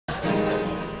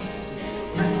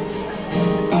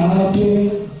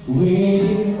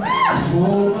waiting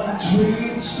for my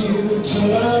dreams to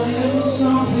turn into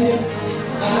something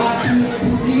I could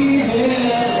believe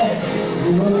in.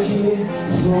 Looking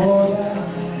for that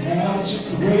magic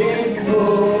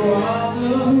rainbow on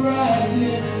the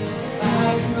horizon. I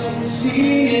couldn't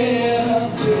see it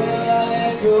until I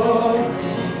let go.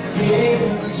 Gave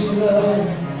into love,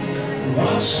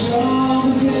 watched all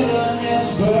the bitterness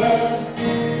burn.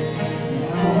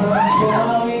 Now I'm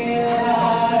coming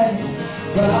alive,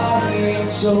 body and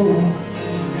soul.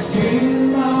 Feel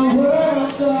my world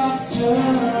start to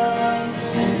turn.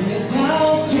 And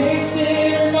I'll taste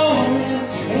every moment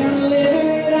and live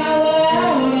it out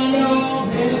loud. I know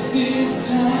this is the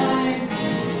time.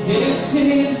 This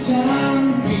is the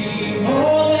time to be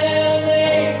more than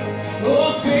they or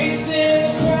facing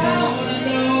the crowd. I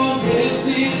know this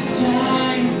is the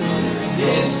time.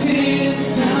 This is the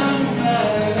time of my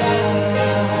life.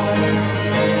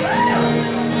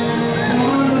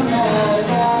 Time of my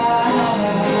life.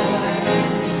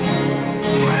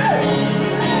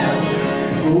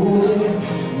 Holding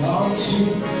on to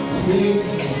things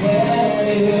that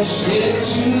vanished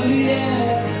into the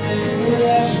air.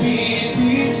 Left me in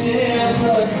pieces,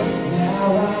 but now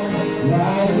I'm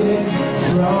rising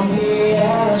from the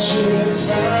ashes,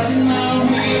 finding my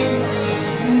wings.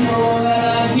 Know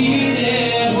that I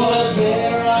needed was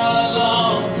there all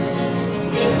along,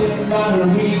 within my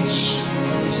reach.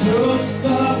 It's just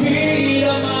the beat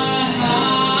of my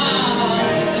heart,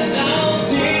 and I'll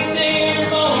taste every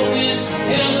moment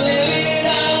and live it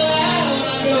out loud.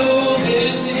 I know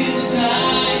this is the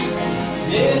time.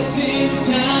 This is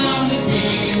the time to be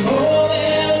more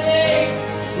than they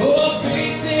or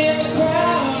facing the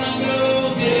crowd. I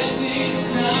know this is the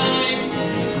time.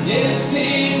 This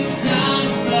is the time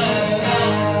of my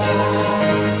life.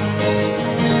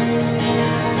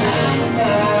 Time of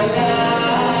my life.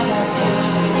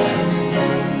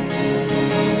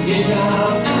 Yeah,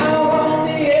 I'm out on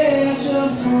the edge of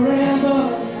forever,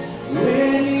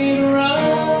 ready to run.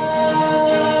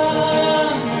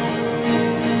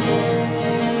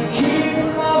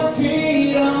 Keeping my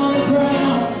feet on the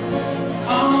ground,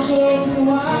 arms open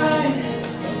wide,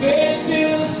 face to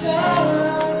the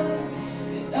sun.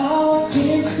 I'll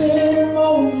taste every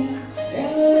moment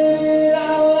and live it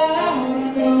out loud.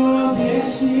 I know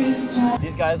this is the time.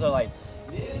 These guys are like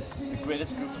the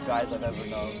greatest group of guys I've ever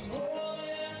known.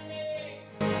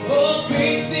 Oh,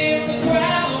 facing the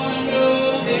crowd, I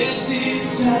know this is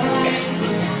the time.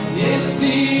 This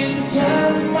is the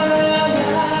time of my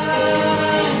life.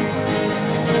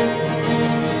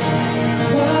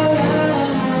 My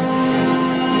life.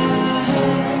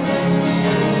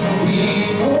 We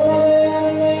more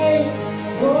than they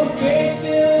oh,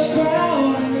 facing the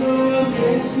crowd, I know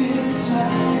this is the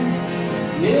time.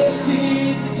 This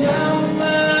is the time of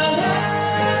my